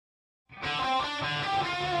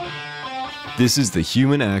This is the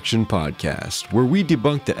Human Action Podcast, where we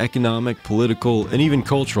debunk the economic, political, and even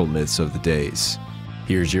cultural myths of the days.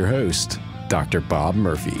 Here's your host, Dr. Bob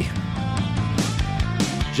Murphy.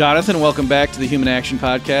 Jonathan, welcome back to the Human Action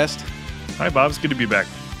Podcast. Hi, Bob. It's good to be back.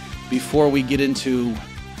 Before we get into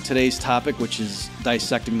today's topic, which is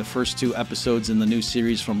dissecting the first two episodes in the new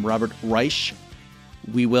series from Robert Reich,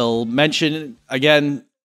 we will mention, again,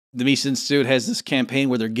 the Mises Institute has this campaign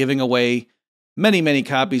where they're giving away many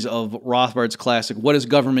copies of Rothbard's classic, What Has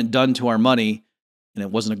Government Done to Our Money? And it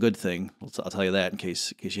wasn't a good thing. I'll tell you that in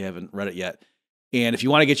case you haven't read it yet. And if you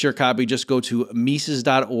want to get your copy, just go to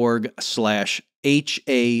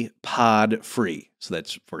Mises.org/HAPodFree. So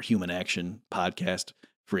that's for Human Action Podcast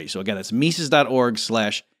Free. So again, that's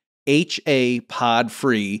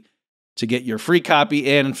Mises.org/HAPodFree to get your free copy.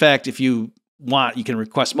 And in fact, if you want, you can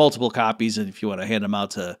request multiple copies. And if you want to hand them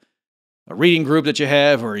out to a reading group that you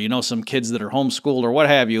have, or you know some kids that are homeschooled or what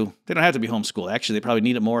have you, they don't have to be homeschooled. Actually, they probably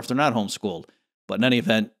need it more if they're not homeschooled. But in any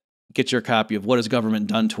event, get your copy of What Has Government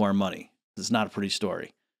Done to Our Money? It's not a pretty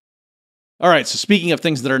story. All right, so speaking of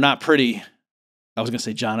things that are not pretty, I was going to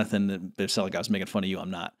say Jonathan, but it sounded like I was making fun of you.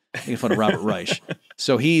 I'm not. Making fun of Robert Reich.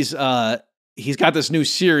 So he's got this new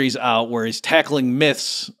series out where he's tackling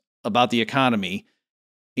myths about the economy.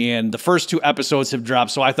 And the first two episodes have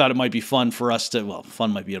dropped, so I thought it might be fun for us to, well,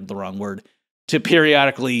 fun might be the wrong word, to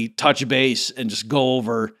periodically touch base and just go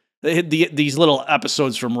over these little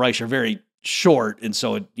episodes from Reich are very short, and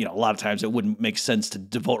so a lot of times it wouldn't make sense to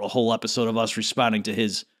devote a whole episode of us responding to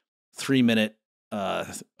his 3-minute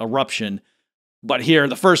eruption. But here,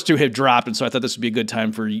 the first two have dropped, and so I thought this would be a good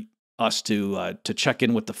time for us to check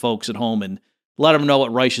in with the folks at home and let them know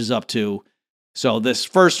what Reich is up to. So this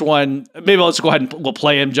first one, maybe let's go ahead and we'll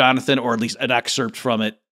play him, Jonathan, or at least an excerpt from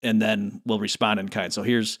it, and then we'll respond in kind. So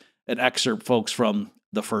here's an excerpt, folks, from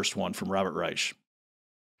the first one from Robert Reich.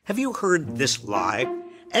 Have you heard this lie?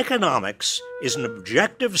 Economics is an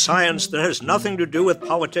objective science that has nothing to do with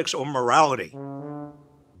politics or morality.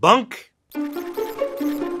 Bunk.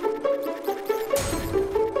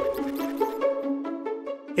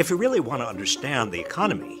 If you really want to understand the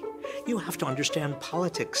economy, you have to understand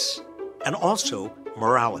politics and also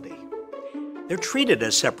morality. They're treated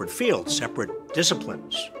as separate fields, separate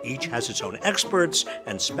disciplines. Each has its own experts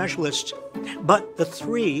and specialists, but the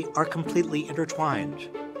three are completely intertwined.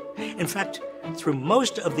 In fact, through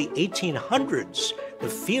most of the 1800s, the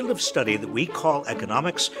field of study that we call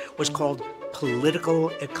economics was called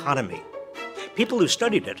political economy. People who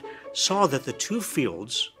studied it saw that the two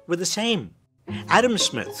fields were the same. Adam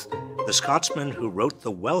Smith, the Scotsman who wrote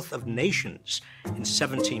The Wealth of Nations in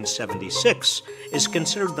 1776, is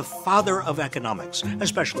considered the father of economics,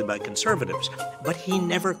 especially by conservatives. But he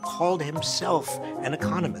never called himself an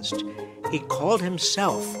economist. He called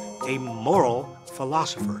himself a moral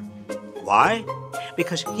philosopher. Why?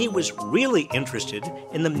 Because he was really interested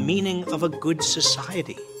in the meaning of a good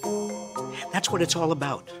society. That's what it's all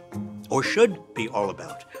about, or should be all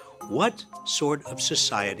about. What sort of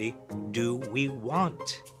society do we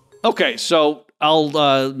want? Okay, so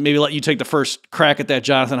I'll maybe let you take the first crack at that,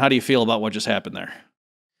 Jonathan. How do you feel about what just happened there?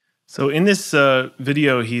 So in this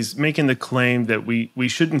video, he's making the claim that we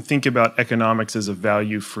shouldn't think about economics as a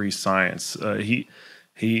value-free science.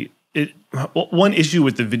 One issue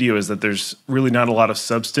with the video is that there's really not a lot of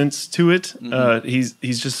substance to it. Mm-hmm.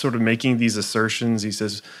 He's just sort of making these assertions. He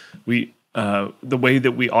says the way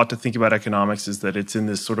that we ought to think about economics is that it's in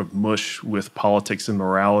this sort of mush with politics and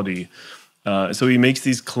morality. So he makes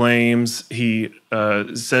these claims. He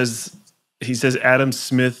says Adam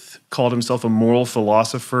Smith called himself a moral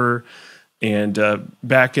philosopher, and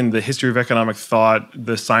back in the history of economic thought,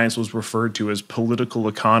 the science was referred to as political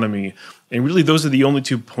economy. And really, those are the only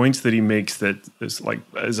 2 points that he makes that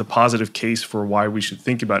is a positive case for why we should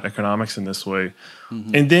think about economics in this way.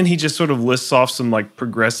 Mm-hmm. And then he just sort of lists off some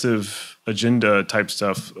progressive agenda type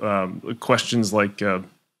stuff, questions like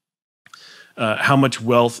how much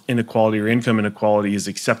wealth inequality or income inequality is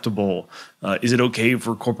acceptable. Is it okay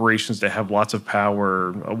for corporations to have lots of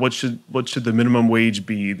power? What should the minimum wage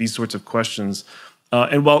be? These sorts of questions.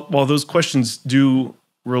 And while those questions do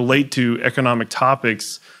relate to economic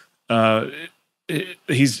topics,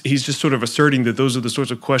 he's just sort of asserting that those are the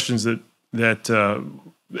sorts of questions that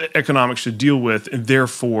economics should deal with, and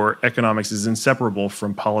therefore economics is inseparable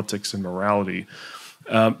from politics and morality.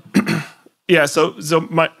 So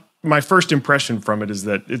my first impression from it is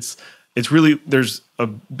that it's really, there's a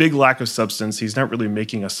big lack of substance. He's not really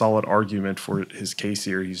making a solid argument for his case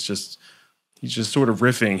here. He's just sort of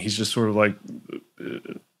riffing. He's just sort of like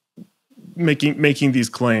making these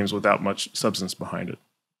claims without much substance behind it.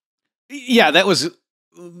 Yeah, that was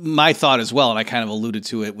my thought as well, and I kind of alluded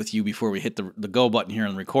to it with you before we hit the go button here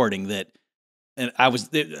on the recording, that, and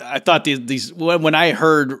I thought these when I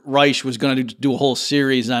heard Reich was going to do a whole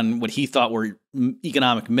series on what he thought were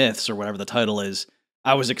economic myths or whatever the title is,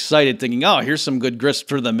 I was excited, thinking, oh, here's some good grist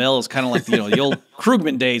for the mill. It's kind of like the old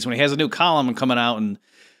Krugman days when he has a new column coming out,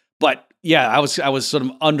 but yeah, I was sort of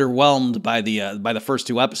underwhelmed by the first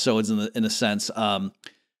two episodes in a sense. So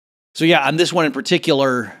yeah, on this one in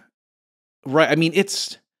particular. Right. I mean,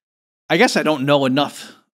 I guess I don't know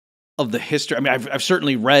enough of the history. I mean, I've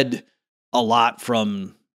certainly read a lot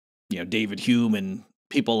from, David Hume and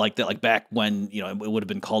people like that, like back when, it would have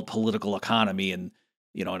been called political economy, and,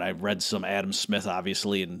 and I've read some Adam Smith,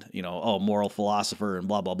 obviously, and, moral philosopher and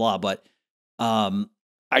blah, blah, blah. But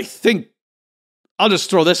I think I'll just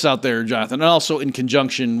throw this out there, Jonathan, and also in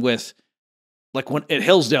conjunction with, like, when at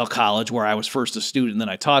Hillsdale College, where I was first a student and then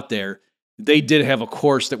I taught there, they did have a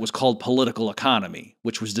course that was called political economy,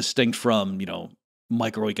 which was distinct from,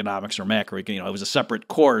 microeconomics or macroeconomics. It was a separate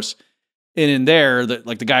course. And in there,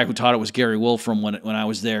 the guy who taught it was Gary Wolfram when I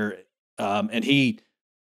was there. And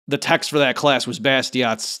the text for that class was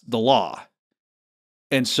Bastiat's The Law.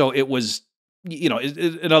 And so it was,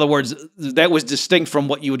 in other words, that was distinct from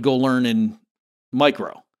what you would go learn in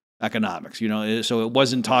microeconomics, so it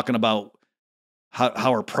wasn't talking about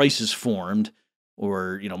how are prices formed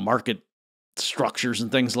or, market structures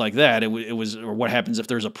and things like that. It was, or what happens if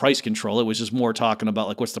there's a price control. It was just more talking about,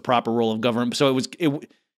 like, what's the proper role of government. So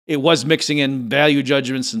it was mixing in value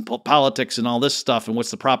judgments and politics and all this stuff, and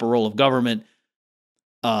what's the proper role of government.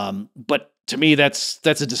 But to me, that's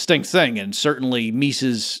a distinct thing. And certainly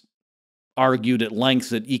Mises argued at length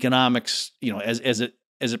that economics, as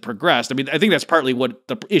it progressed. I mean, I think that's partly what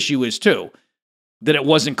the issue is too, that it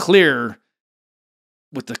wasn't clear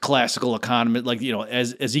with the classical economy, like,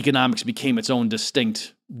 as economics became its own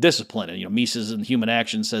distinct discipline. And, Mises in Human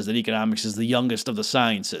Action says that economics is the youngest of the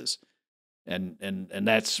sciences. And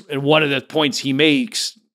one of the points he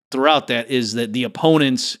makes throughout that is that the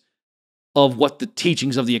opponents of what the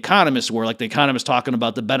teachings of the economists were, like the economists talking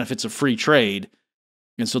about the benefits of free trade.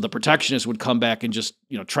 And so the protectionists would come back and just,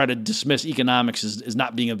 try to dismiss economics as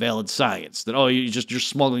not being a valid science, that, you're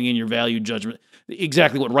smuggling in your value judgment.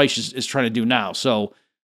 Exactly what Reich is trying to do now. So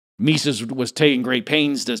Mises was taking great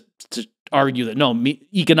pains to argue that, no,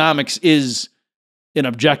 economics is an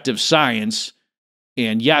objective science.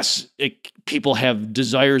 And yes, people have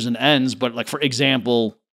desires and ends, but, like, for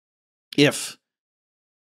example, if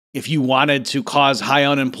you wanted to cause high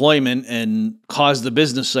unemployment and cause the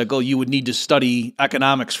business cycle, you would need to study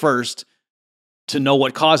economics first to know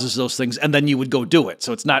what causes those things, and then you would go do it.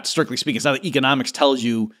 So it's not, strictly speaking, it's not that economics tells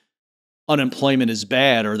you unemployment is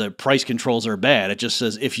bad or the price controls are bad. It just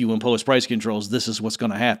says, if you impose price controls, this is what's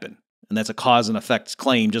going to happen. And that's a cause and effect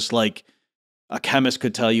claim, just like a chemist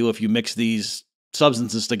could tell you, if you mix these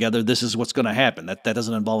substances together, this is what's going to happen. That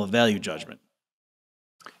doesn't involve a value judgment.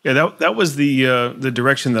 Yeah, that was the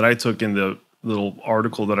direction that I took in the little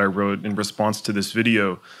article that I wrote in response to this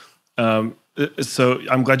video. So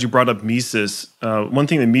I'm glad you brought up Mises. One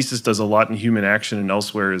thing that Mises does a lot in Human Action and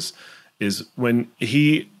elsewhere is when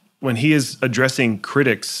he is addressing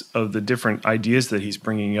critics of the different ideas that he's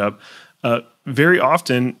bringing up, very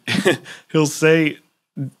often he'll say,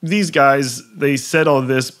 these guys, they said all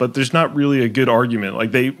this, but there's not really a good argument.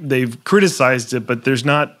 Like they've criticized it, but there's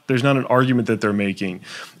not an argument that they're making.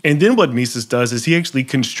 And then what Mises does is he actually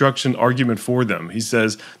constructs an argument for them. He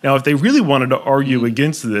says, now, if they really wanted to argue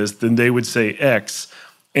against this, then they would say X.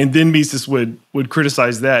 And then Mises would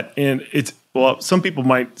criticize that. And some people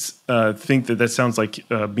might think that sounds like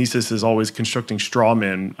Mises is always constructing straw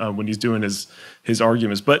men when he's doing his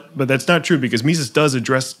arguments. But that's not true, because Mises does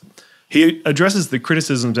addresses the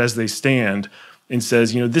criticisms as they stand and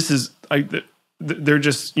says, they're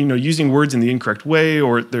just, using words in the incorrect way,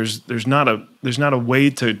 or there's not a way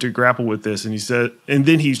to grapple with this. And he said, and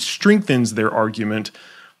then he strengthens their argument,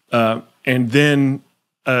 and then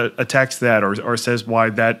attacks that or says why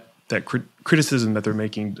that criticism that they're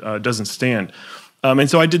making doesn't stand. And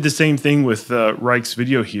so I did the same thing with Reich's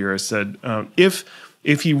video here. I said,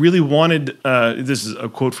 if he really wanted, this is a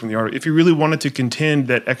quote from the article, if he really wanted to contend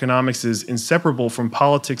that economics is inseparable from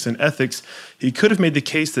politics and ethics, he could have made the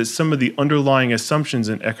case that some of the underlying assumptions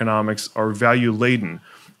in economics are value-laden,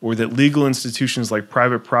 or that legal institutions like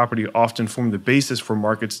private property often form the basis for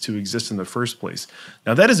markets to exist in the first place.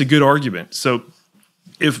 Now, that is a good argument. So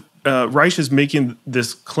if Reich is making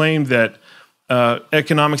this claim that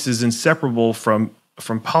economics is inseparable from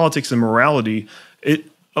politics and morality,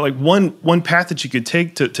 like one path that you could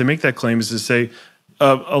take to make that claim is to say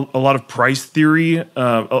a lot of price theory.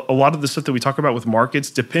 A lot of the stuff that we talk about with markets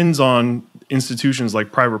depends on institutions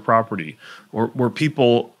like private property, or where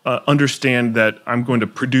people understand that I'm going to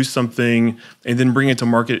produce something and then bring it to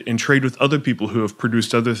market and trade with other people who have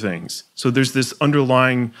produced other things. So there's this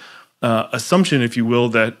underlying assumption, if you will,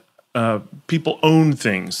 that people own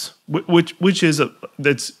things, which is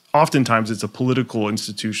that's oftentimes it's a political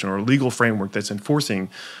institution or a legal framework that's enforcing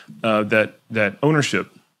that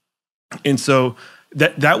ownership. And so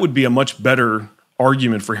that would be a much better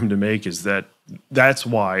argument for him to make, is that that's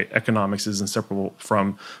why economics is inseparable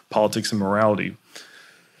from politics and morality.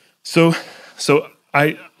 So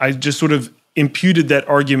I just sort of imputed that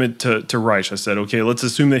argument to Reich. I said, okay, let's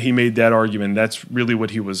assume that he made that argument. That's really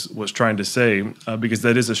what he was trying to say, because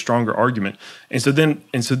that is a stronger argument. And so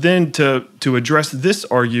then to address this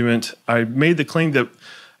argument, I made the claim that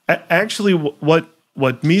actually what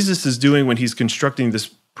Mises is doing when he's constructing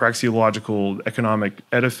this praxeological economic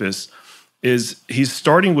edifice is he's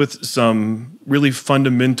starting with some really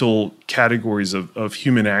fundamental categories of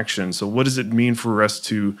human action. So what does it mean for us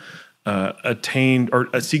to attain or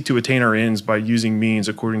seek to attain our ends by using means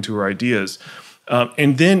according to our ideas?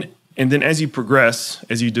 And then as you progress,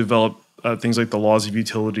 as you develop things like the laws of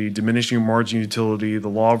utility, diminishing margin utility, the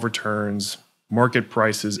law of returns, market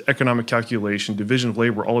prices, economic calculation, division of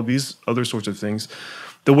labor, all of these other sorts of things,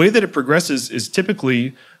 the way that it progresses is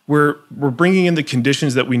typically we're bringing in the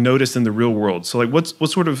conditions that we notice in the real world. So like what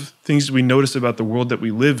sort of things do we notice about the world that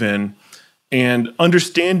we live in, and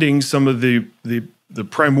understanding some of the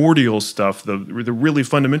primordial stuff, the really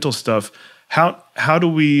fundamental stuff. How do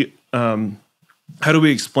we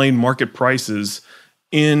explain market prices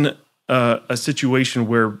in a situation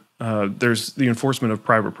where there's the enforcement of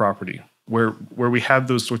private property, where we have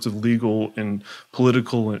those sorts of legal and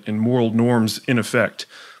political and moral norms in effect?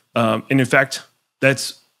 And in fact,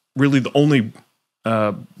 that's really the only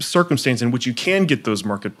circumstance in which you can get those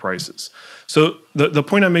market prices. So the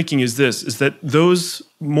point I'm making is this, is that those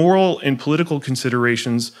moral and political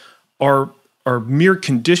considerations are mere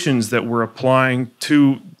conditions that we're applying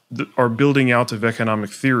to our building out of economic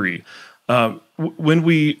theory. When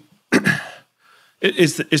we,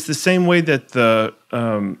 it's the same way that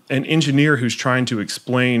an engineer who's trying to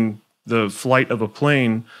explain the flight of a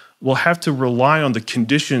plane will have to rely on the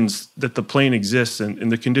conditions that the plane exists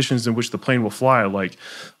and the conditions in which the plane will fly, like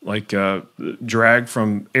drag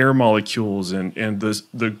from air molecules and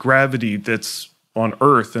the gravity that's on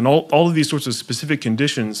Earth and all of these sorts of specific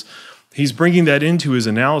conditions. He's bringing that into his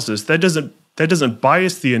analysis. That doesn't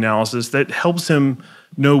bias the analysis. That helps him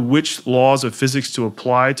know which laws of physics to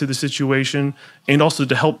apply to the situation, and also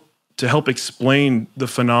to help explain the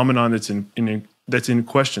phenomenon that's in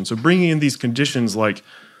question. So bringing in these conditions like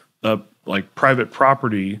private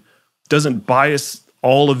property doesn't bias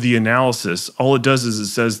all of the analysis. All it does is it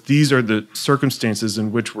says these are the circumstances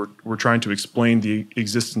in which we're trying to explain the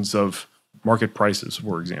existence of market prices,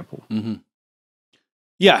 for example. Mm-hmm.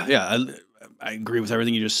 Yeah, I agree with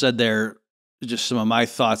everything you just said there. Just some of my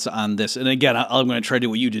thoughts on this, and again, I'm going to try to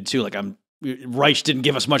do what you did too. Like Reich didn't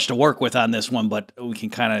give us much to work with on this one, but we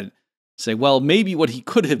can kind of say, well, maybe what he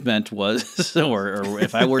could have meant was, or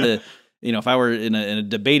if I were to. If I were in a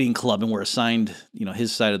debating club and were assigned,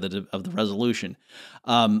 his side of the resolution.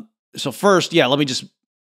 So first, let me just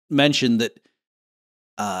mention that,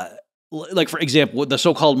 like for example, the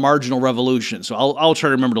so-called marginal revolution. So I'll try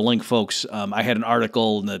to remember to link folks. I had an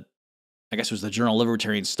article in I guess it was the Journal of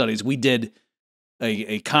Libertarian Studies. We did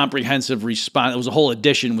a comprehensive response. It was a whole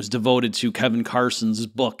edition was devoted to Kevin Carson's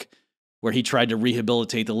book, where he tried to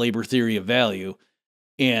rehabilitate the labor theory of value.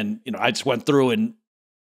 And I just went through and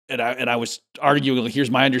I was arguing,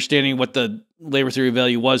 here's my understanding of what the labor theory of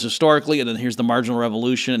value was historically, and then here's the marginal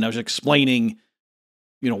revolution. And I was explaining,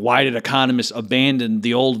 why did economists abandon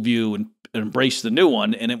the old view and embrace the new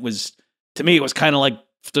one? And to me, it was kind of like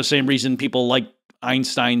the same reason people like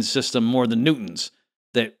Einstein's system more than Newton's,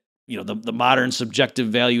 that, the modern subjective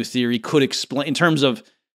value theory could explain, in terms of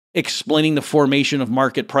explaining the formation of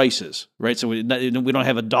market prices, right? So we don't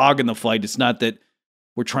have a dog in the fight. It's not that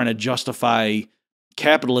we're trying to justify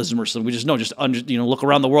capitalism or something. We just know, look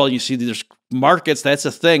around the world and you see there's markets, that's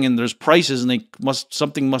a thing, and there's prices, and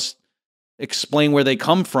something must explain where they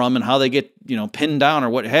come from and how they get, pinned down or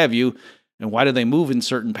what have you, and why do they move in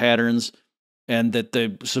certain patterns, and that the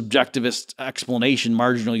subjectivist explanation,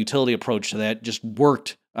 marginal utility approach to that just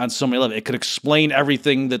worked on so many levels. It could explain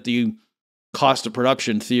everything that the cost of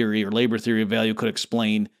production theory or labor theory of value could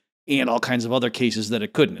explain, and all kinds of other cases that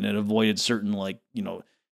it couldn't, and it avoided certain,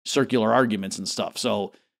 circular arguments and stuff.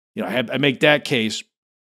 So, I make that case.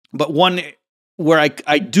 But one where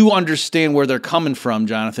I do understand where they're coming from,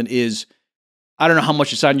 Jonathan, is I don't know how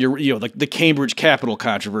much it's on your, like the Cambridge Capital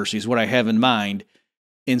controversy is what I have in mind.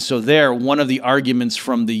 And so one of the arguments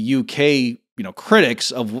from the UK,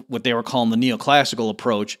 critics of what they were calling the neoclassical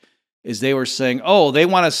approach is they were saying, they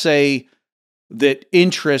want to say that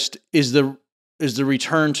interest is the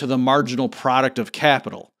return to the marginal product of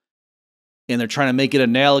capital. And they're trying to make it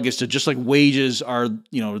analogous to just like wages are,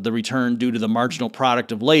 the return due to the marginal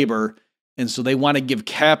product of labor. And so they want to give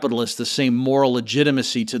capitalists the same moral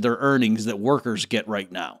legitimacy to their earnings that workers get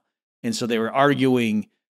right now. And so they were arguing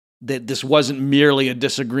that this wasn't merely a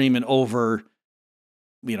disagreement over,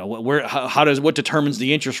 what determines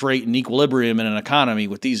the interest rate and equilibrium in an economy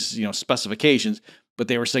with these, specifications. But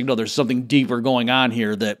they were saying, no, there's something deeper going on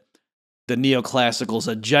here, that the neoclassical's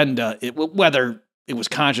agenda, whether it was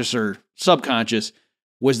conscious or subconscious,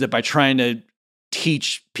 was that by trying to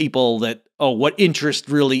teach people that, what interest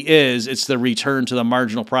really is, it's the return to the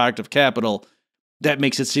marginal product of capital, that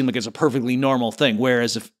makes it seem like it's a perfectly normal thing.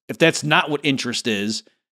 Whereas if that's not what interest is,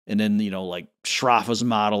 and then, like Schraffa's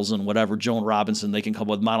models and whatever, Joan Robinson, they can come up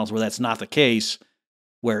with models where that's not the case,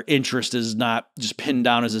 where interest is not just pinned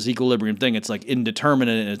down as this equilibrium thing. It's like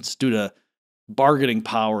indeterminate, and it's due to bargaining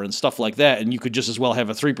power and stuff like that. And you could just as well have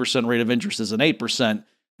a 3% rate of interest as an 8%,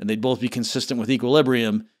 and they'd both be consistent with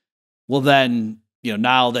equilibrium. Well, then,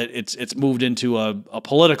 now that it's moved into a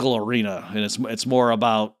political arena, and it's more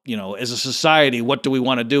about, as a society, what do we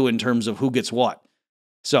want to do in terms of who gets what?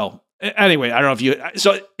 So anyway, I don't know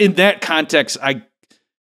so in that context, I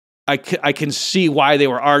can see why they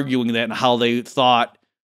were arguing that and how they thought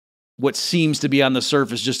what seems to be on the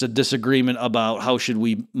surface just a disagreement about how should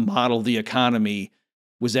we model the economy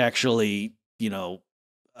was actually,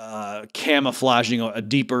 camouflaging a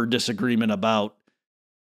deeper disagreement about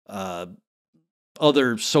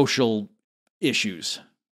other social issues.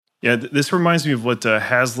 Yeah, this reminds me of what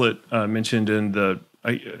Hazlitt mentioned in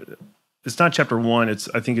it's not chapter 1.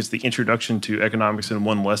 I think it's the introduction to economics in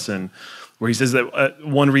one lesson, where he says that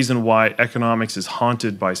one reason why economics is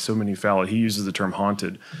haunted by so many fallacies, he uses the term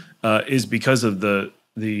haunted, is because of the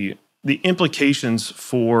implications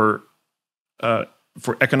for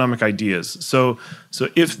economic ideas. So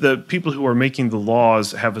if the people who are making the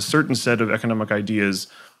laws have a certain set of economic ideas,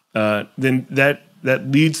 then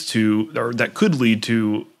that leads to, or that could lead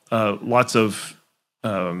to, lots of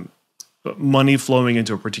money flowing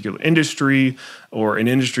into a particular industry, or an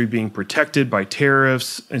industry being protected by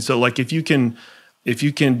tariffs. And so, like, if you can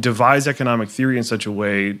devise economic theory in such a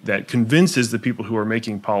way that convinces the people who are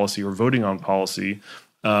making policy or voting on policy,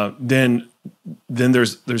 then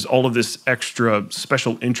there's all of this extra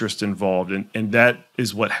special interest involved, and that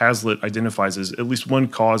is what Hazlitt identifies as at least one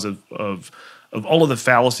cause of all of the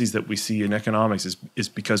fallacies that we see in economics is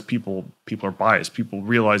because people are biased. People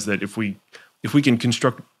realize that if we can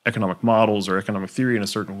construct economic models or economic theory in a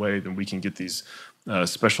certain way, then we can get these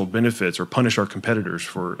special benefits or punish our competitors,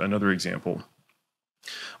 for another example.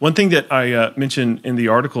 One thing that I mentioned in the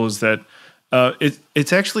article is that it's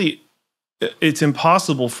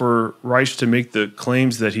impossible for Reich to make the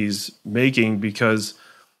claims that he's making, because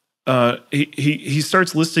he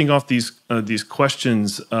starts listing off these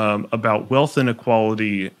questions about wealth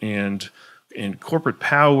inequality and corporate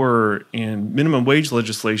power and minimum wage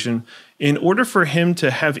legislation. In order for him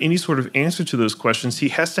to have any sort of answer to those questions, he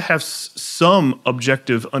has to have some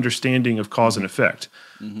objective understanding of cause and effect.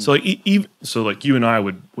 Mm-hmm. So like you and I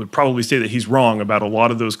would probably say that he's wrong about a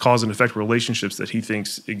lot of those cause and effect relationships that he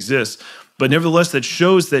thinks exist. But nevertheless, that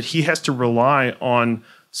shows that he has to rely on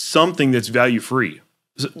something that's value-free,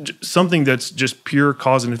 something that's just pure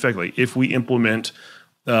cause and effect. Like, if we implement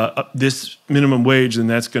this minimum wage, then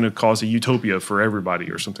that's going to cause a utopia for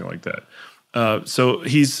everybody, or something like that. So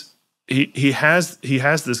he has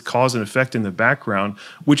this cause and effect in the background,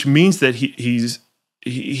 which means that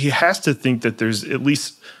he has to think that there's at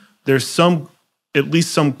least some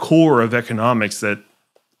core of economics that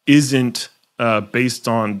isn't based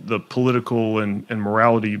on the political and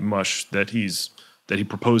morality mush that he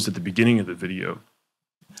proposed at the beginning of the video.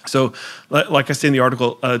 So, like I say in the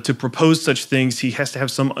article, to propose such things, he has to have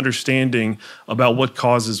some understanding about what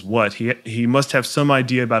causes what. He must have some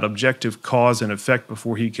idea about objective cause and effect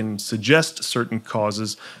before he can suggest certain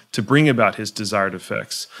causes to bring about his desired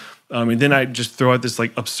effects. And then I just throw out this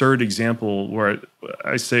absurd example where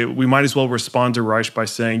I say we might as well respond to Reich by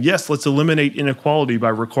saying, yes, let's eliminate inequality by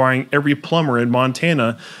requiring every plumber in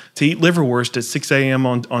Montana to eat liverwurst at 6 a.m.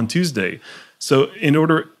 on Tuesday. So in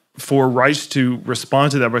order for Reich to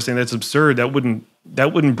respond to that by saying that's absurd, that wouldn't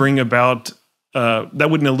bring about that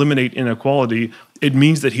wouldn't eliminate inequality. It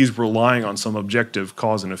means that he's relying on some objective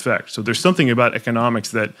cause and effect. So there's something about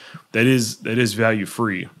economics that is value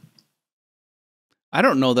free. I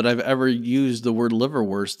don't know that I've ever used the word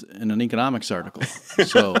liverwurst in an economics article,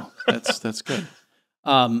 so that's good.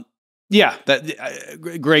 Yeah,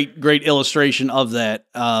 great illustration of that.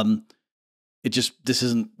 This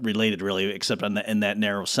isn't related really, except in that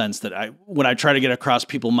narrow sense that when I try to get across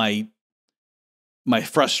people my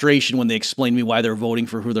frustration when they explain to me why they're voting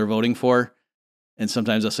for who they're voting for, and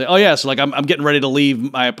sometimes they'll say, "Oh yeah, so like I'm getting ready to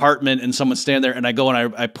leave my apartment," and someone stand there, and I go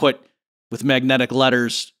and I put with magnetic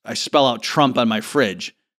letters, I spell out Trump on my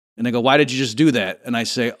fridge. And they go, "Why did you just do that?" And I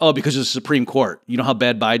say, "Oh, because of the Supreme Court. You know how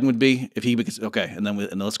bad Biden would be if he becomes, okay." And then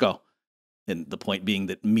let's go. And the point being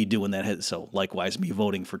that me doing that, so likewise, me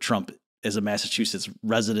voting for Trump as a Massachusetts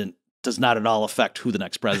resident does not at all affect who the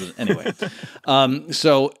next president. Anyway,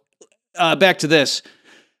 so back to this.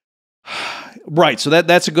 Right. So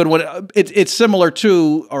that's a good one. It's similar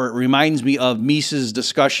to, or it reminds me of Mises'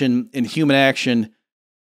 discussion in Human Action.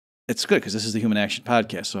 It's good because this is the Human Action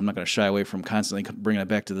podcast, so I'm not going to shy away from constantly bringing it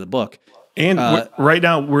back to the book. And right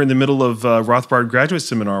now, we're in the middle of Rothbard graduate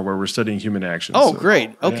seminar where we're studying human action. Oh, so,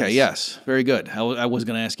 great. Okay, yes. Very good. I was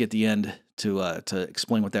going to ask you at the end to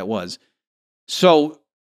explain what that was. So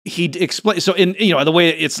he explained. So in the way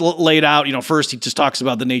it's laid out, first he just talks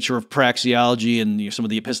about the nature of praxeology and some of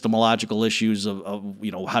the epistemological issues of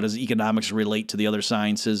how does economics relate to the other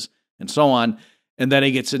sciences and so on, and then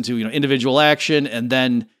he gets into individual action, and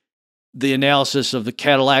then the analysis of the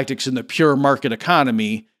catalactics in the pure market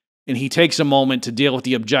economy. And he takes a moment to deal with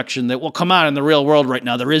the objection that, well, come on, in the real world right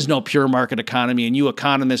now, there is no pure market economy. And you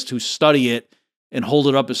economists who study it and hold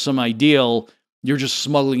it up as some ideal, you're just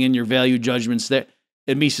smuggling in your value judgments there.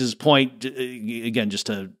 And Mises' point, again, just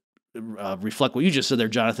to reflect what you just said there,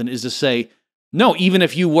 Jonathan, is to say, no, even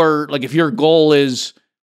if you were, like, if your goal is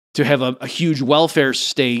to have a huge welfare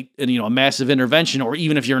state and, a massive intervention, or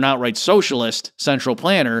even if you're an outright socialist central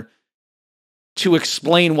planner, to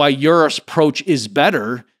explain why your approach is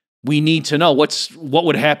better, we need to know what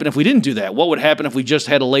would happen if we didn't do that. What would happen if we just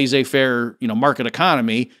had a laissez-faire, market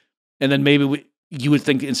economy, and then maybe you would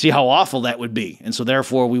think and see how awful that would be. And so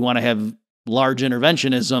therefore we want to have large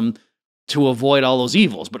interventionism to avoid all those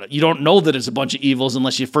evils. But you don't know that it's a bunch of evils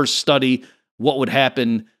unless you first study what would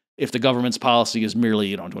happen if the government's policy is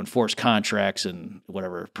merely, to enforce contracts and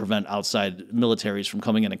whatever, prevent outside militaries from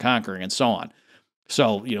coming in and conquering and so on.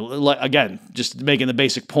 So, again, just making the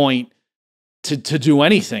basic point, to do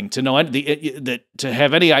anything, to know that to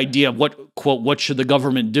have any idea of what should the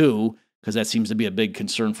government do, because that seems to be a big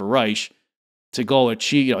concern for Reich, to go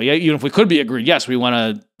achieve, even if we could be agreed, yes, we want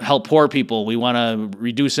to help poor people, we want to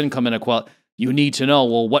reduce income inequality, you need to know,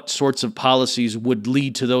 well, what sorts of policies would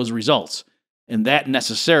lead to those results. And that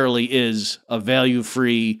necessarily is a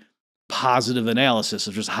value-free, positive analysis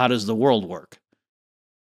of just how does the world work.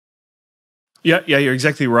 Yeah, you're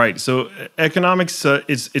exactly right. So economics,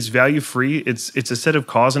 it's value free. It's a set of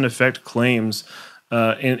cause and effect claims,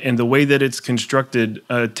 and the way that it's constructed,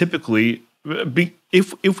 typically,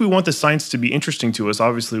 if we want the science to be interesting to us,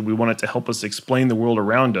 obviously we want it to help us explain the world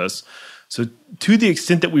around us. So to the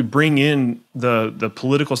extent that we bring in the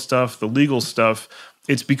political stuff, the legal stuff,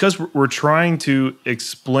 it's because we're trying to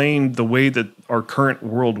explain the way that our current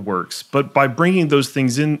world works. But by bringing those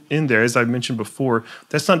things in there, as I mentioned before,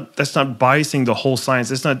 that's not biasing the whole science.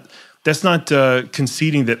 That's not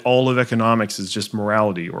conceding that all of economics is just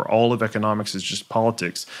morality or all of economics is just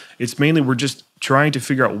politics. It's mainly we're just trying to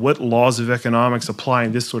figure out what laws of economics apply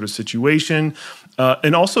in this sort of situation.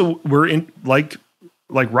 And also we're in like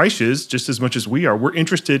Reich is, just as much as we are, we're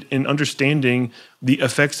interested in understanding the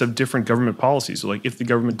effects of different government policies. So like if the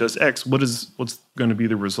government does X, what's going to be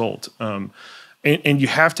the result? And you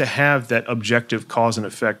have to have that objective cause and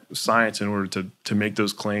effect science in order to make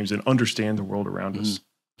those claims and understand the world around us.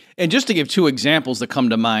 And just to give two examples that come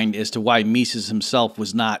to mind as to why Mises himself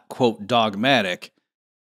was not, quote, dogmatic,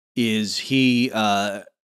 is he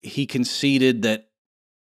conceded that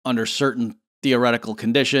under certain theoretical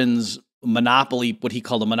conditions, what he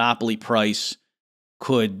called a monopoly price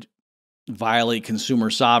could violate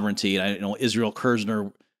consumer sovereignty. And I know Israel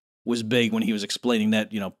Kirzner was big when he was explaining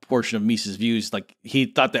that, portion of Mises' views. Like he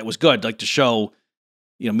thought that was good, like to show,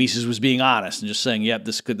 Mises was being honest and just saying, yep,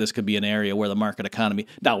 this could be an area where the market economy.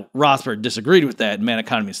 Now, Rothbard disagreed with that in Man,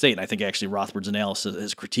 Economy, and State. And I think actually Rothbard's analysis,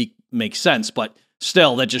 his critique makes sense, but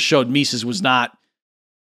still that just showed Mises was not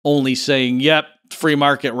only saying, yep, free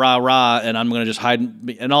market, rah, rah, and I'm going to just hide.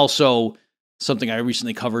 And also something I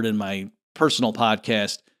recently covered in my personal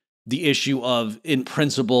podcast, the issue of, in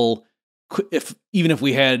principle, even if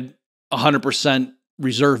we had 100%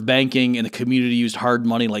 reserve banking and the community used hard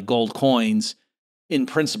money like gold coins, in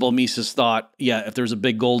principle, Mises thought, yeah, if there's a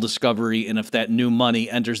big gold discovery and if that new money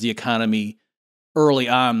enters the economy early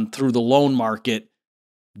on through the loan market,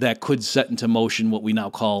 that could set into motion what we now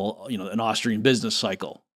call, an Austrian business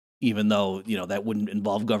cycle, even though, that wouldn't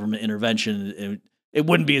involve government intervention. It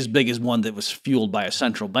wouldn't be as big as one that was fueled by a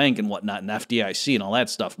central bank and whatnot and FDIC and all that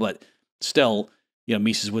stuff. But still,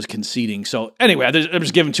 Mises was conceding. So anyway, I'm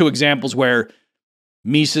just giving two examples where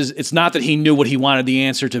Mises, it's not that he knew what he wanted the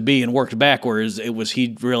answer to be and worked backwards. It was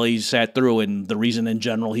he really sat through, and the reason in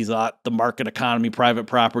general he thought the market economy, private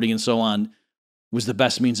property, and so on was the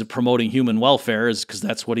best means of promoting human welfare is because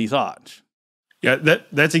that's what he thought. Yeah,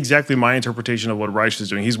 that's exactly my interpretation of what Reich is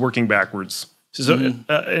doing. He's working backwards. So,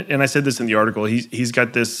 and I said this in the article. He's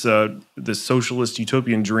got this this socialist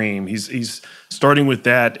utopian dream. He's starting with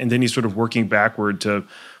that, and then he's sort of working backward to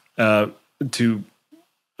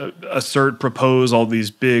propose all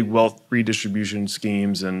these big wealth redistribution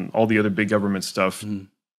schemes and all the other big government stuff.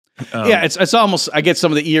 Yeah, it's almost, I get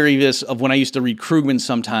some of the eeriness of when I used to read Krugman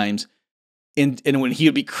sometimes. And when he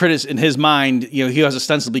would be in his mind, he was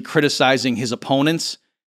ostensibly criticizing his opponents,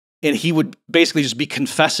 and he would basically just be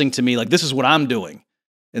confessing to me, like, this is what I'm doing.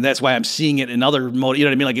 And that's why I'm seeing it in other mode. You know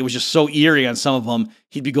what I mean? Like, it was just so eerie on some of them.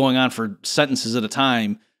 He'd be going on for sentences at a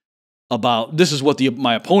time about this is what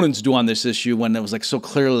my opponents do on this issue, when it was like so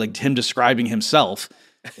clearly like him describing himself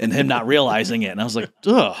and him not realizing it. And I was like,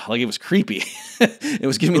 ugh, like it was creepy. It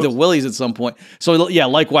was giving me the willies at some point. So yeah,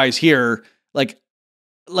 likewise here, like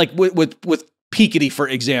with Piketty, for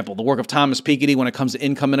example, the work of Thomas Piketty when it comes to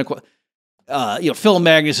income inequality. Phil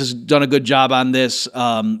Magnus has done a good job on this.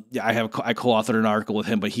 I co-authored an article with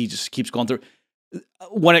him, but he just keeps going through.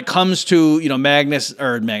 When it comes to Magnus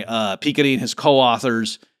or Piketty and his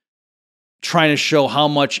co-authors trying to show how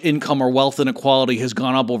much income or wealth inequality has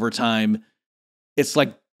gone up over time, it's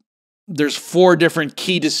like there's 4 different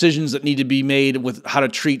key decisions that need to be made with how to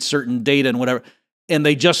treat certain data and whatever. And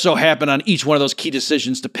they just so happen on each one of those key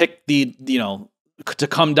decisions to pick to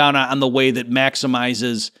come down on the way that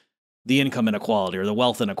maximizes the income inequality or the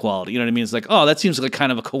wealth inequality. You know what I mean? It's like, oh, that seems like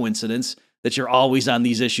kind of a coincidence that you're always on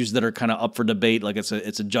these issues that are kind of up for debate. Like it's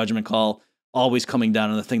a judgment call, always coming down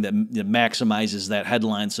on the thing that maximizes that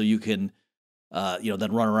headline, so you can,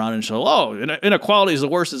 then run around and show, oh, inequality is the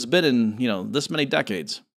worst it's been in this many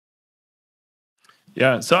decades.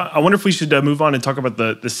 Yeah. So I wonder if we should move on and talk about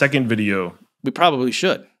the second video. We probably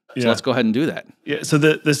should. So let's go ahead and do that. Yeah. So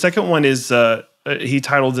the second one is he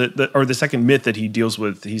titled it, the second myth that he deals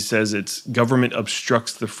with. He says it's government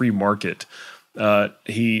obstructs the free market.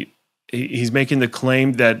 He's making the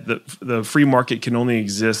claim that the free market can only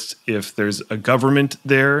exist if there's a government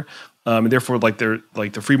there, and therefore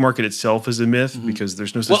the free market itself is a myth because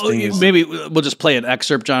there's no such thing as. Maybe we'll just play an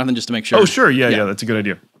excerpt, Jonathan, just to make sure. Oh, sure, yeah, that's a good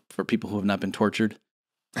idea for people who have not been tortured.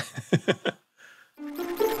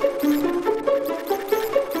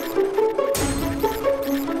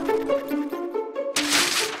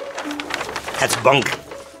 That's bunk.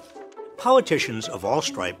 Politicians of all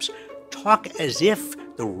stripes talk as if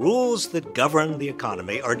the rules that govern the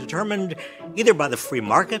economy are determined either by the free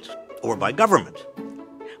market or by government.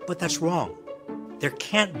 But that's wrong. There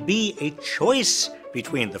can't be a choice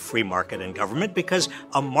between the free market and government because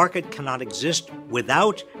a market cannot exist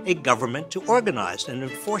without a government to organize and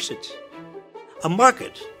enforce it. A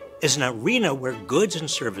market is an arena where goods and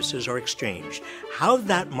services are exchanged. How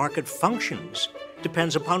that market functions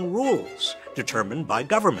depends upon rules determined by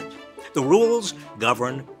government. The rules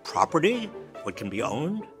govern property, what can be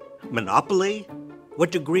owned, monopoly,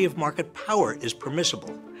 what degree of market power is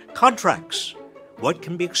permissible, contracts, what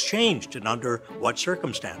can be exchanged and under what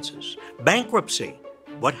circumstances, bankruptcy,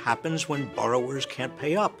 what happens when borrowers can't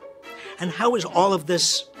pay up, and how is all of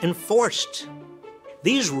this enforced?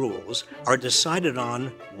 These rules are decided on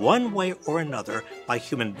one way or another by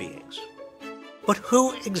human beings. But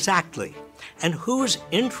who exactly and whose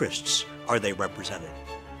interests are they representing?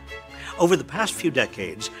 Over the past few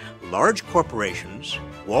decades, large corporations,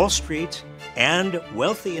 Wall Street, and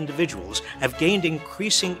wealthy individuals have gained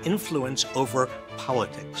increasing influence over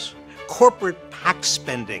politics. Corporate PAC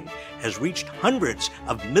spending has reached hundreds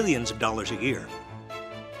of millions of dollars a year.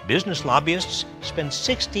 Business lobbyists spend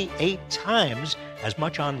 68 times as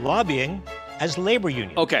much on lobbying as labor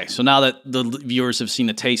unions. Okay, so now that the viewers have seen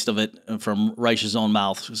a taste of it from Reich's own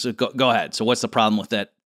mouth, so go ahead. So what's the problem with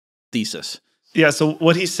that thesis? Yeah, so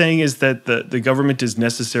what he's saying is that the government is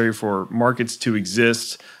necessary for markets to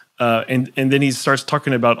exist, and then he starts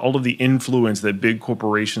talking about all of the influence that big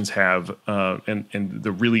corporations have, and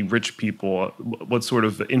the really rich people. What sort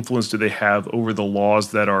of influence do they have over the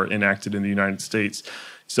laws that are enacted in the United States?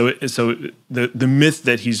 So the myth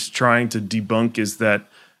that he's trying to debunk is that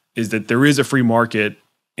there is a free market,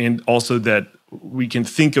 and also that we can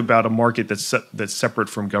think about a market that's separate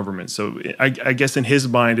from government. So I guess in his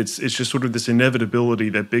mind, it's just sort of this inevitability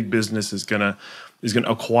that big business is gonna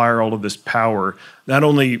acquire all of this power, not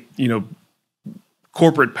only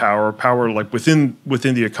corporate power like within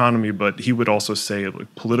the economy, but he would also say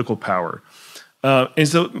like political power. And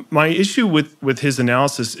so my issue with his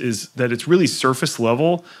analysis is that it's really surface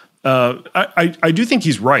level. I do think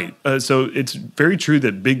he's right. So it's very true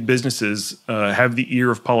that big businesses have the ear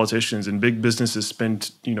of politicians, and big businesses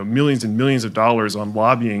spend millions and millions of dollars on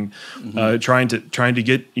lobbying, trying to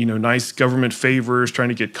get nice government favors, trying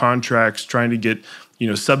to get contracts, trying to get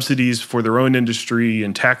subsidies for their own industry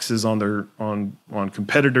and taxes on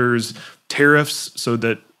competitors, tariffs, so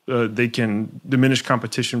that they can diminish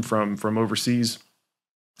competition from overseas.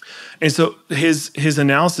 And so his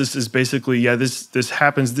analysis is basically, this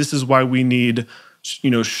happens. This is why we need,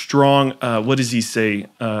 strong. What does he say?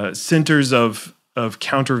 Centers of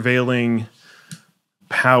countervailing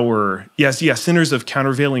power. Yes, centers of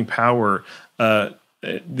countervailing power.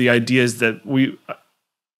 The idea is that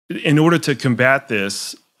in order to combat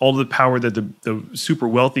this, all the power that the super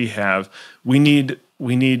wealthy have, we need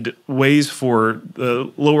ways for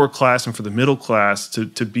the lower class and for the middle class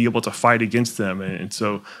to be able to fight against them. And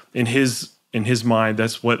so in his mind,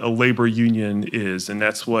 that's what a labor union is, and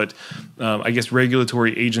that's what I guess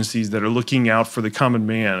regulatory agencies that are looking out for the common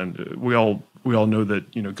man. We all know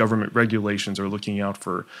that government regulations are looking out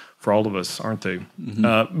for all of us, aren't they?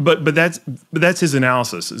 Mm-hmm. But that's his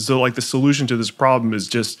analysis. So like the solution to this problem is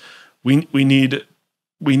just we need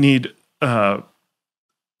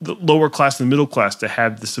the lower class and middle class to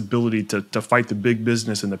have this ability to fight the big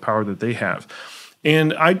business and the power that they have.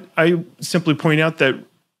 And I simply point out that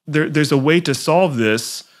there's a way to solve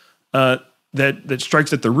this that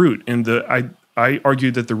strikes at the root. And I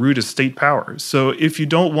argue that the root is state power. So if you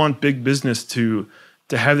don't want big business to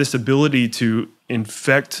have this ability to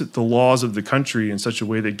infect the laws of the country in such a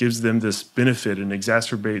way that gives them this benefit and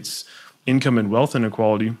exacerbates income and wealth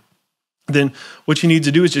inequality, then what you need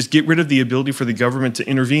to do is just get rid of the ability for the government to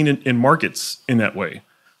intervene in markets in that way.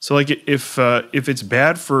 So like if it's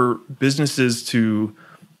bad for businesses to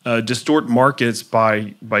distort markets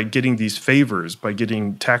by getting these favors, by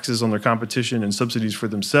getting taxes on their competition and subsidies for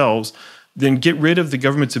themselves, then get rid of the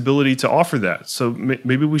government's ability to offer that. So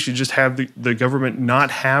maybe we should just have the government not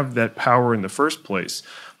have that power in the first place.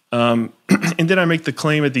 And then I make the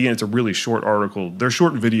claim at the end. It's a really short article. They're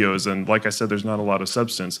short videos, and like I said, there's not a lot of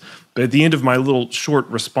substance. But at the end of my little short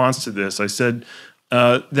response to this, I said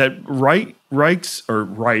that Reich,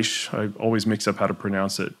 I always mix up how to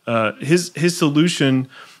pronounce it. His solution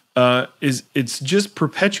is it's just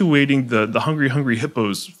perpetuating the hungry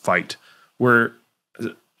hippos fight, where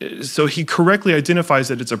so he correctly identifies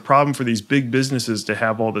that it's a problem for these big businesses to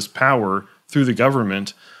have all this power through the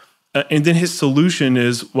government. And then his solution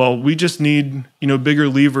is, well, we just need, bigger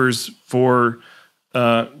levers for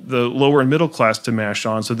the lower and middle class to mash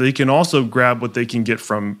on, so they can also grab what they can get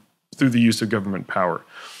through the use of government power.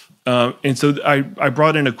 And so I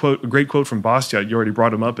brought in a great quote from Bastiat. You already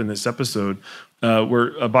brought him up in this episode,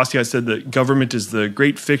 where Bastiat said that government is the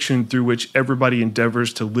great fiction through which everybody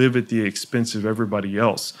endeavors to live at the expense of everybody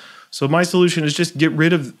else. So my solution is just get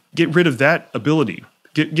rid of that ability.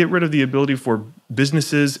 Get rid of the ability for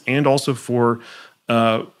businesses and also for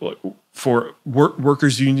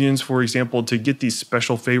workers' unions, for example, to get these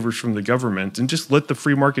special favors from the government, and just let the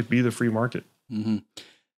free market be the free market. Mm-hmm.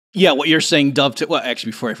 Yeah, what you're saying dovetails. Well,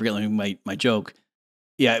 actually, before I forget, let me my joke.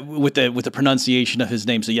 Yeah, with the pronunciation of his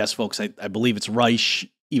name. So yes, folks, I believe it's Reich,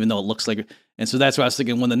 even though it looks like. And so that's what I was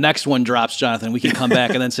thinking. When the next one drops, Jonathan, we can come back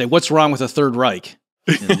and then say, "What's wrong with the Third Reich?"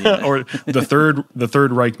 Or the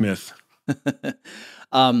third Reich myth.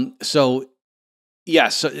 So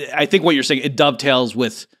I think what you're saying, it dovetails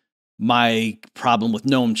with my problem with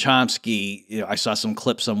Noam Chomsky. I saw some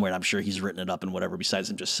clip somewhere, and I'm sure he's written it up and whatever, besides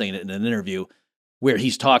him just saying it in an interview, where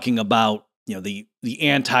he's talking about, the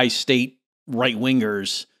anti-state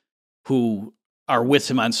right-wingers who are with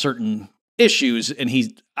him on certain issues. And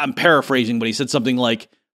I'm paraphrasing, but he said something like,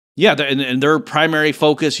 yeah, and their primary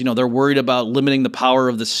focus, they're worried about limiting the power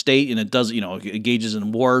of the state, and it does, it engages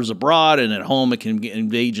in wars abroad, and at home it can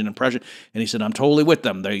engage in oppression. And he said, I'm totally with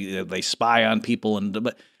them. They spy on people,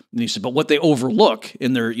 and he said, but what they overlook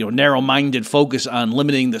in their narrow-minded focus on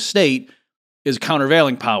limiting the state is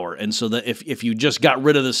countervailing power. And so that if you just got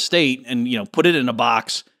rid of the state and put it in a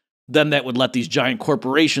box, then that would let these giant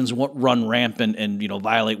corporations run rampant and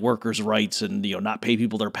violate workers' rights and not pay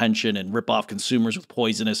people their pension and rip off consumers with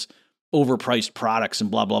poisonous, overpriced products and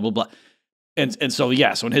blah blah blah blah. And so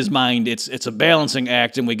so in his mind, it's a balancing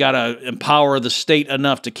act, and we got to empower the state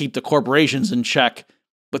enough to keep the corporations in check,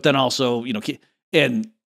 but then also, and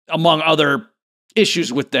among other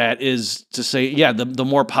issues with that is to say, yeah, the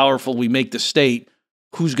more powerful we make the state,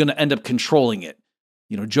 who's going to end up controlling it?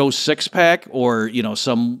 Joe Sixpack or,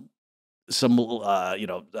 some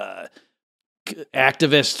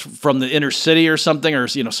activist from the inner city or something, or,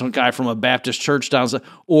 some guy from a Baptist church down south,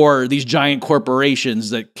 or these giant corporations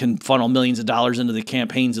that can funnel millions of dollars into the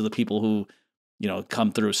campaigns of the people who,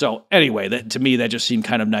 come through. So anyway, to me, that just seemed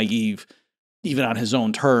kind of naive, even on his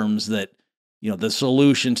own terms, that, the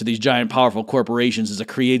solution to these giant powerful corporations is to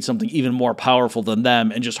create something even more powerful than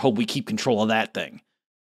them and just hope we keep control of that thing.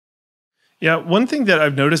 Yeah, one thing that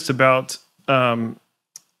I've noticed about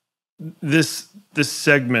this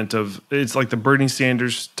segment of, it's like the Bernie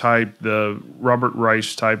Sanders type, the Robert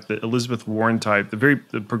Reich type, the Elizabeth Warren type,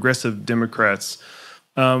 the progressive Democrats,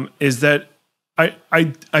 is that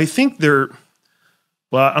I think they're,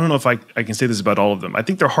 well, I don't know if I can say this about all of them. I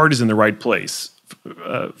think their heart is in the right place.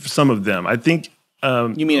 For some of them, I think.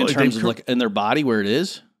 You mean in terms of like in their body where it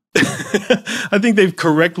is? I think they've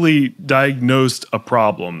correctly diagnosed a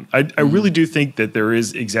problem. I really do think that there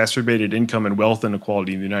is exacerbated income and wealth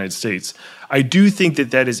inequality in the United States. I do think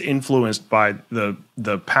that is influenced by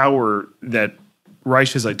the power that Reich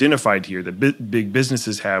has identified here, that big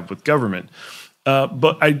businesses have with government.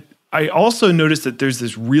 But I also noticed that there's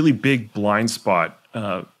this really big blind spot.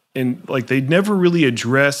 And like they never really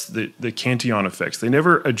address the Cantillon effects. They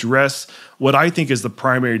never address what I think is the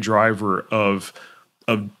primary driver of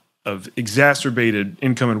exacerbated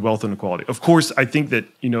income and wealth inequality. Of course, I think that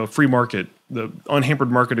a free market, the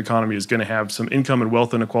unhampered market economy, is going to have some income and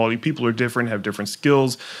wealth inequality. People are different, have different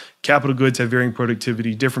skills. Capital goods have varying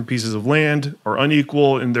productivity. Different pieces of land are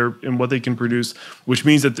unequal in what they can produce, which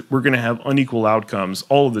means that we're going to have unequal outcomes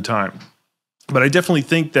all of the time. But I definitely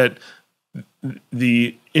think that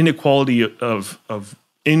the inequality of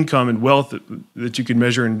income and wealth that you can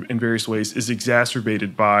measure in various ways is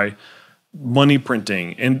exacerbated by money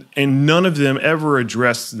printing, and none of them ever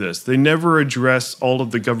address this. They never address all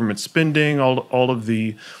of the government spending, all of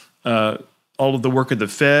the work of the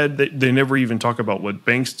Fed. They never even talk about what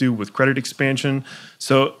banks do with credit expansion.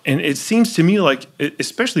 So, and it seems to me like,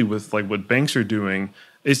 especially with like what banks are doing,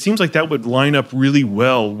 it seems like that would line up really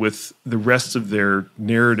well with the rest of their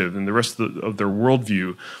narrative and the rest of their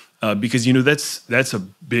worldview, because that's a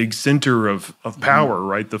big center of power,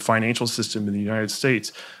 right? The financial system in the United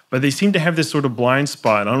States. But they seem to have this sort of blind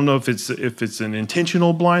spot. I don't know if it's an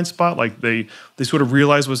intentional blind spot, like they sort of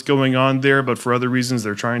realize what's going on there, but for other reasons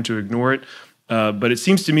they're trying to ignore it. But it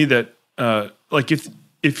seems to me that like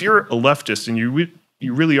if you're a leftist and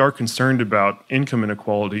you really are concerned about income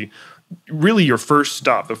inequality, really your first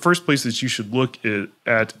stop, the first place that you should look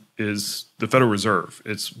at is the Federal Reserve.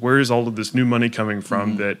 It's where is all of this new money coming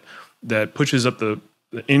from that pushes up the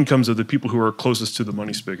incomes of the people who are closest to the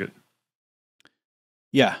money spigot.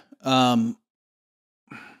 Yeah. So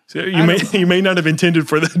you may not have intended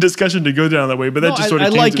for the discussion to go down that way, but that just sort of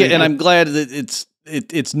came like to it, me. and I'm glad that it's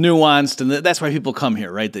nuanced, and that's why people come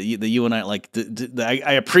here, right? That you and I like.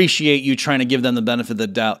 I appreciate you trying to give them the benefit of the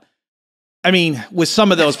doubt. I mean, with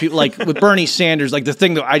some of those people, like with Bernie Sanders, like the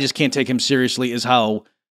thing that I just can't take him seriously is how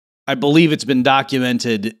I believe it's been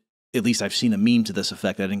documented. At least I've seen a meme to this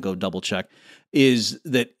effect. I didn't go double check. Is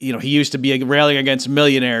that he used to be railing against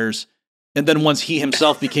millionaires. And then once he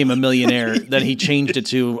himself became a millionaire, then he changed it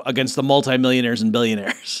to against the multimillionaires and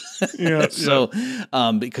billionaires. Yeah. So,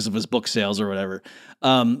 because of his book sales or whatever.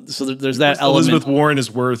 So there's that element. Elizabeth Warren is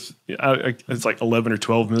worth it's like $11 or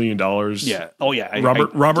 $12 million. Yeah. Oh yeah.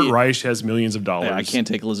 Robert Reich has millions of dollars. Yeah, I can't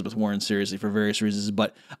take Elizabeth Warren seriously for various reasons,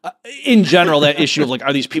 but in general, that issue of like,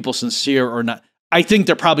 are these people sincere or not? I think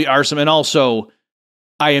there probably are some, and also,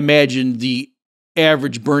 I imagine the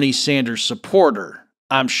average Bernie Sanders supporter,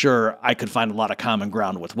 I'm sure I could find a lot of common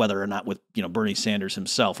ground with, whether or not with Bernie Sanders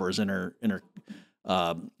himself or his inner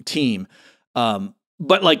team.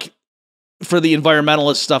 But like for the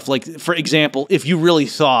environmentalist stuff, like for example, if you really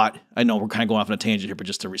thought, I know we're kind of going off on a tangent here, but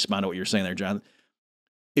just to respond to what you're saying there, John,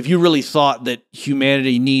 if you really thought that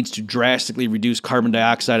humanity needs to drastically reduce carbon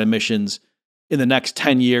dioxide emissions in the next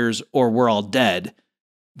 10 years or we're all dead,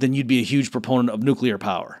 then you'd be a huge proponent of nuclear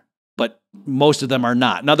power. But most of them are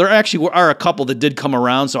not. Now, there actually are a couple that did come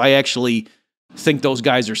around, so I actually think those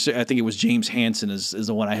guys are, I think it was James Hansen is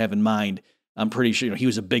the one I have in mind. I'm pretty sure he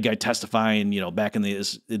was a big guy testifying, back in the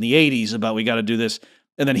 80s about we got to do this.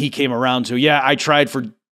 And then he came around to, I tried for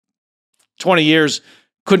 20 years,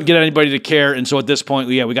 couldn't get anybody to care. And so at this point,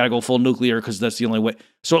 we got to go full nuclear because that's the only way.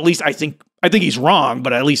 So at least I think he's wrong,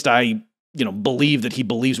 but at least I, believe that he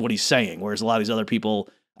believes what he's saying. Whereas a lot of these other people,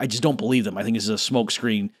 I just don't believe them. I think this is a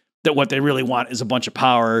smokescreen. that what they really want is a bunch of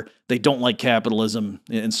power. They don't like capitalism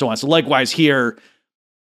and so on. So likewise here,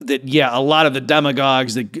 that, yeah, a lot of the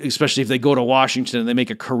demagogues, that, especially if they go to Washington and they make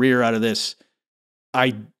a career out of this,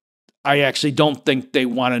 I actually don't think they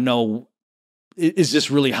want to know, is this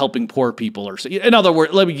really helping poor people? Or, in other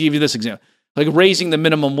words, let me give you this example, like raising the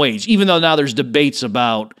minimum wage, even though now there's debates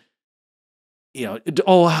about,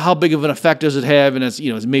 how big of an effect does it have?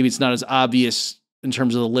 And maybe it's not as obvious in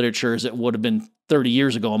terms of the literature as it would have been 30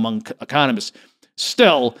 years ago among economists.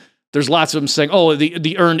 Still, there's lots of them saying,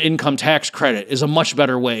 the earned income tax credit is a much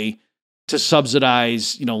better way to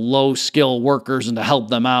subsidize, low skill workers and to help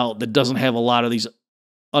them out, that doesn't have a lot of these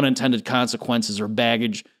unintended consequences or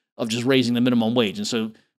baggage of just raising the minimum wage. And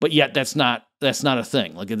so, but yet that's not a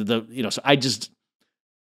thing. Like so I just,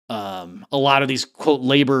 a lot of these quote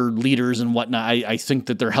labor leaders and whatnot, I think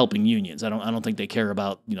that they're helping unions. I don't think they care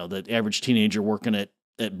about, the average teenager working at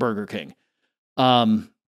Burger King.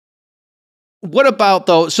 What about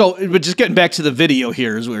though? So, but just getting back to the video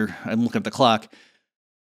here, I'm looking at the clock.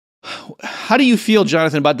 How do you feel,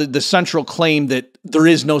 Jonathan, about the central claim that there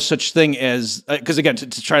is no such thing as, because again,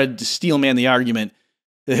 to try to steelman the argument,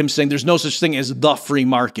 that him saying there's no such thing as the free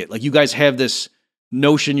market. Like, you guys have this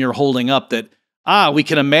notion you're holding up that, we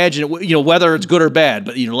can imagine, whether it's good or bad,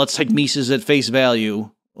 but, let's take Mises at face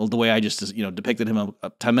value, the way I just, depicted him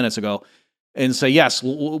 10 minutes ago, and say, yes,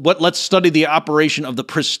 let's study the operation of the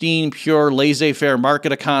pristine, pure, laissez-faire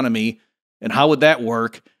market economy, and how would that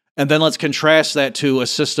work? And then let's contrast that to a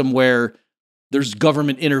system where there's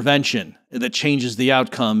government intervention that changes the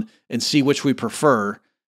outcome, and see which we prefer.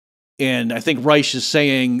 And I think Reich is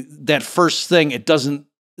saying that first thing, that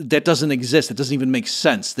doesn't exist. It doesn't even make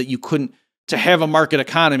sense that you couldn't, to have a market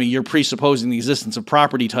economy, you're presupposing the existence of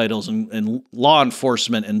property titles and law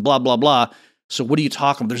enforcement and blah, blah, blah. So what are you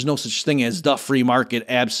talking about? There's no such thing as the free market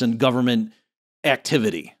absent government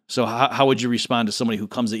activity. So how would you respond to somebody who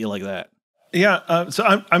comes at you like that? Yeah, so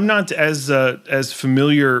I'm not as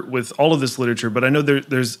familiar with all of this literature, but I know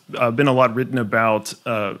there's been a lot written about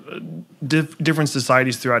different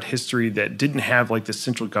societies throughout history that didn't have like the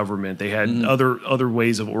central government. They had other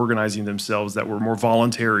ways of organizing themselves that were more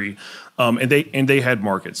voluntary, and they had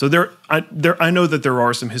markets. So I know that there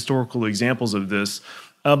are some historical examples of this,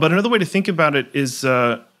 but another way to think about it is,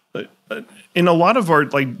 in a lot of our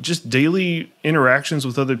like just daily interactions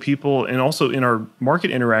with other people, and also in our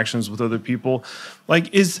market interactions with other people,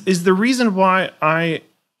 like is the reason why I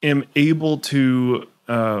am able to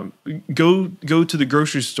go to the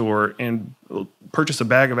grocery store and purchase a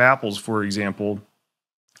bag of apples, for example,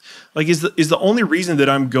 like is the only reason that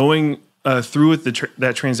I'm going through with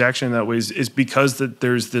that transaction that way is because that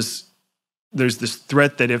there's this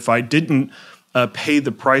threat that if I didn't pay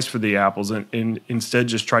the price for the apples and instead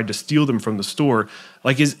just tried to steal them from the store,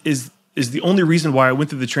 like is the only reason why I went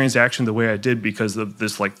through the transaction the way I did because of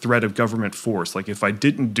this like threat of government force. Like if I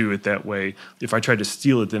didn't do it that way, if I tried to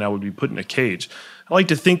steal it, then I would be put in a cage. I like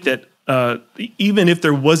to think that even if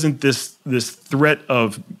there wasn't this threat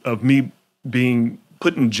of me being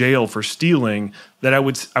put in jail for stealing, that I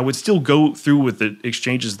would still go through with the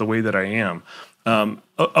exchanges the way that I am.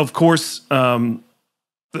 Of course,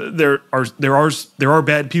 there are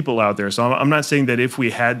bad people out there. So I'm not saying that if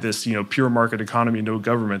we had this pure market economy, no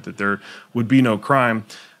government, that there would be no crime.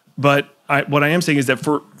 But what I am saying is that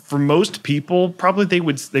for most people, probably they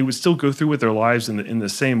would still go through with their lives in the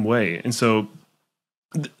same way. And so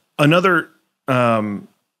another thing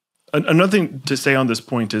to say on this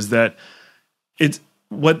point is that it's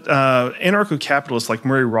what anarcho-capitalists like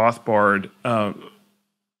Murray Rothbard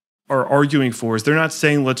are arguing for is they're not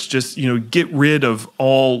saying let's just get rid of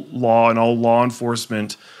all law and all law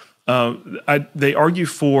enforcement. They argue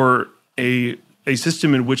for a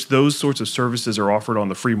system in which those sorts of services are offered on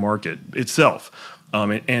the free market itself.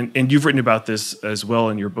 And you've written about this as well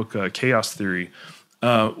in your book Chaos Theory,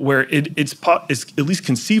 where it's at least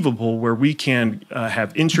conceivable where we can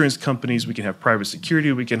have insurance companies, we can have private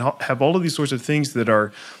security, we can have all of these sorts of things that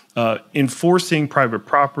are enforcing private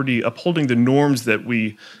property, upholding the norms that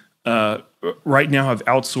we right now have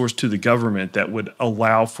outsourced to the government that would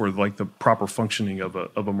allow for like the proper functioning of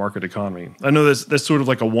a market economy. I know that's sort of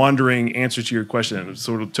like a wandering answer to your question. It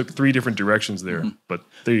sort of took three different directions there, but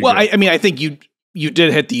there you go. I mean, I think you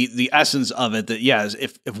did hit the essence of it. That yes,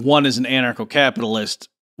 if one is an anarcho-capitalist,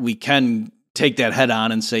 we can take that head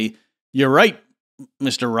on and say you're right,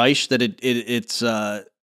 Mr. Reich, that it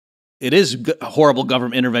is horrible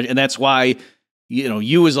government intervention, and that's why.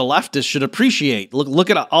 You as a leftist should appreciate. Look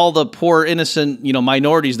at all the poor, innocent,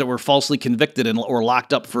 minorities that were falsely convicted or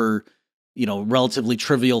locked up for, relatively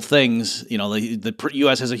trivial things. The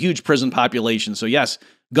U.S. has a huge prison population. So yes,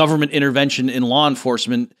 government intervention in law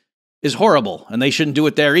enforcement is horrible, and they shouldn't do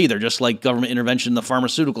it there either, just like government intervention in the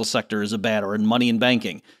pharmaceutical sector is a bad, or in money and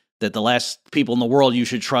banking, that the last people in the world you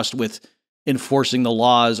should trust with enforcing the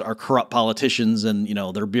laws are corrupt politicians and,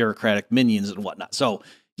 their bureaucratic minions and whatnot. So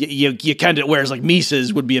you kind of, whereas like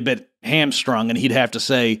Mises would be a bit hamstrung, and he'd have to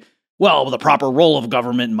say, well, the proper role of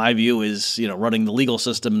government, in my view, is, running the legal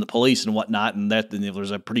system and the police and whatnot, and that there's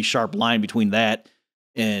a pretty sharp line between that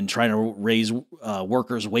and trying to raise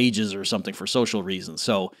workers' wages or something for social reasons.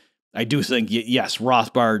 So I do think, yes,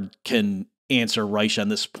 Rothbard can answer Reich on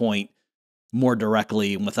this point more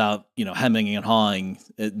directly and without, hemming and hawing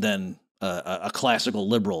than a classical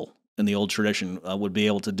liberal in the old tradition would be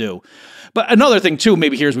able to do. But another thing, too,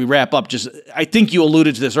 maybe here as we wrap up, I think you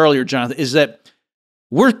alluded to this earlier, Jonathan, is that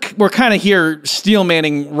we're kind of here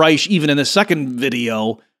steel-manning Reich even in the second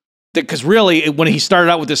video, because really when he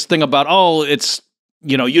started out with this thing about, it's,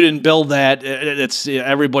 you didn't build that. It's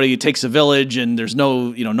everybody takes a village and there's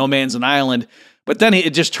no man's an island. But then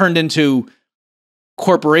it just turned into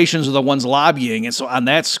corporations are the ones lobbying. And so on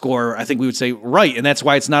that score, I think we would say, right. And that's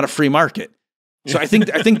why it's not a free market. So I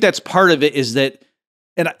think that's part of it, is that,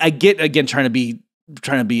 and I get, again, trying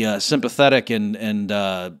to be sympathetic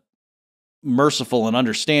and merciful and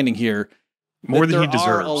understanding here. More than he deserves.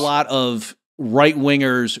 There are a lot of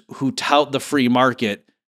right-wingers who tout the free market.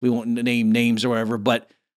 We won't name names or whatever, but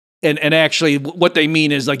and actually what they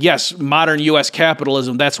mean is like, yes, modern U.S.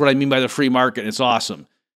 capitalism, that's what I mean by the free market. It's awesome.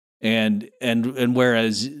 And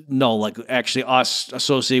whereas, no, like actually us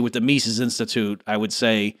associated with the Mises Institute, I would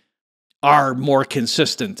say, are more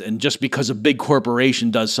consistent. And just because a big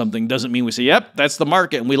corporation does something doesn't mean we say, yep, that's the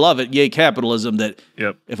market and we love it. Yay, capitalism. That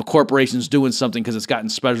if a corporation's doing something because it's gotten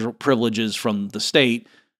special privileges from the state,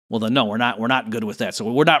 well, then no, we're not good with that.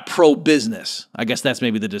 So we're not pro-business. I guess that's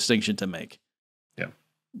maybe the distinction to make. Yeah.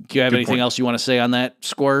 Do you have anything else you want to say on that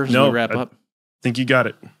score as we wrap up? I think you got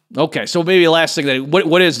it. Okay, so maybe the last thing,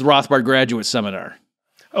 what is the Rothbard Graduate Seminar?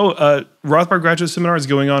 Rothbard Graduate Seminar is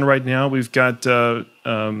going on right now. We've got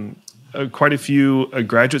quite a few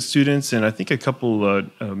graduate students and I think a couple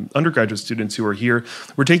undergraduate students who are here.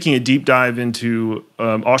 We're taking a deep dive into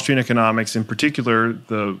Austrian economics, in particular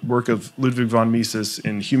the work of Ludwig von Mises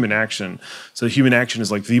in Human Action. So Human Action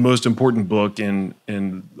is like the most important book in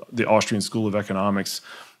the Austrian School of Economics.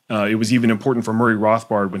 It was even important for Murray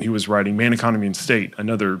Rothbard when he was writing Man, Economy, and State,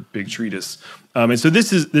 another big treatise. And so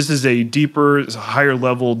this is a deeper, higher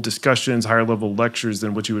level discussions, higher level lectures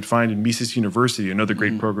than what you would find in Mises University, another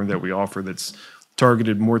great program that we offer that's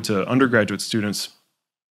targeted more to undergraduate students.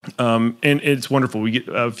 And it's wonderful. We get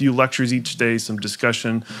a few lectures each day, some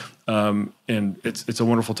discussion, and it's a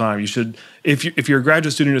wonderful time. You should, if you're a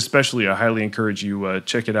graduate student especially, I highly encourage you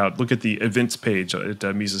check it out. Look at the events page at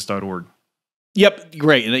Mises.org. Yep,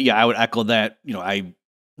 great. And I would echo that. I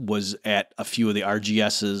was at a few of the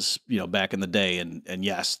RGSs, back in the day, and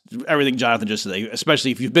yes, everything Jonathan just said,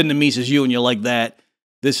 especially if you've been to Mises U and you like that,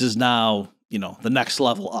 this is now, the next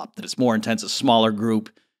level up, that it's more intense, a smaller group,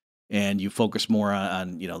 and you focus more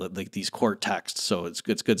on these core texts. So it's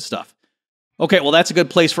good stuff. Okay, well, that's a good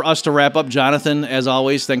place for us to wrap up. Jonathan, as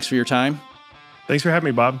always, thanks for your time. Thanks for having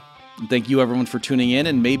me, Bob. And thank you, everyone, for tuning in.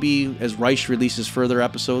 And maybe as Reich releases further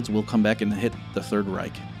episodes, we'll come back and hit the Third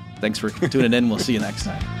Reich. Thanks for tuning in. We'll see you next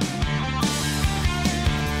time.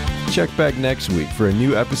 Check back next week for a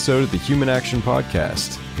new episode of the Human Action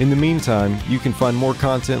Podcast. In the meantime, you can find more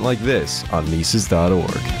content like this on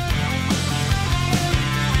Mises.org.